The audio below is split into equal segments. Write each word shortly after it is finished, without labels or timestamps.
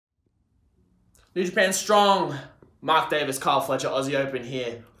New Japan Strong. Mark Davis, Kyle Fletcher, Aussie Open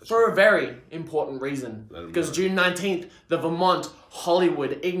here for a very important reason. Because June 19th, the Vermont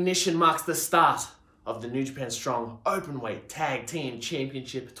Hollywood Ignition marks the start of the New Japan Strong Openweight Tag Team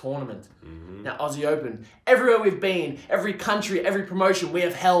Championship Tournament. Now, Aussie Open, everywhere we've been, every country, every promotion, we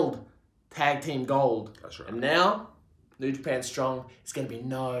have held Tag Team Gold. That's right. And now, New Japan Strong is going to be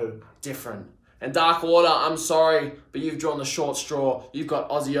no different. And Dark Order, I'm sorry, but you've drawn the short straw. You've got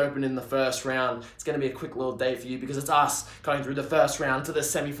Aussie Open in the first round. It's going to be a quick little day for you because it's us going through the first round to the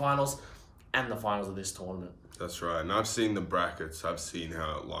semi-finals and the finals of this tournament. That's right, and I've seen the brackets, I've seen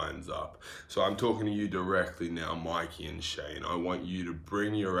how it lines up. So I'm talking to you directly now, Mikey and Shane. I want you to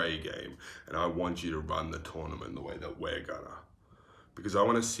bring your A game, and I want you to run the tournament the way that we're gonna. Because I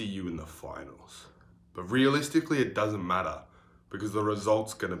want to see you in the finals. But realistically, it doesn't matter, because the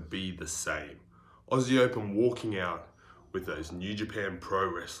result's gonna be the same. Aussie Open walking out with those New Japan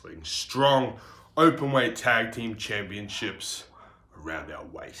Pro Wrestling Strong Openweight Tag Team Championships around our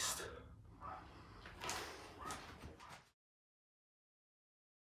waist.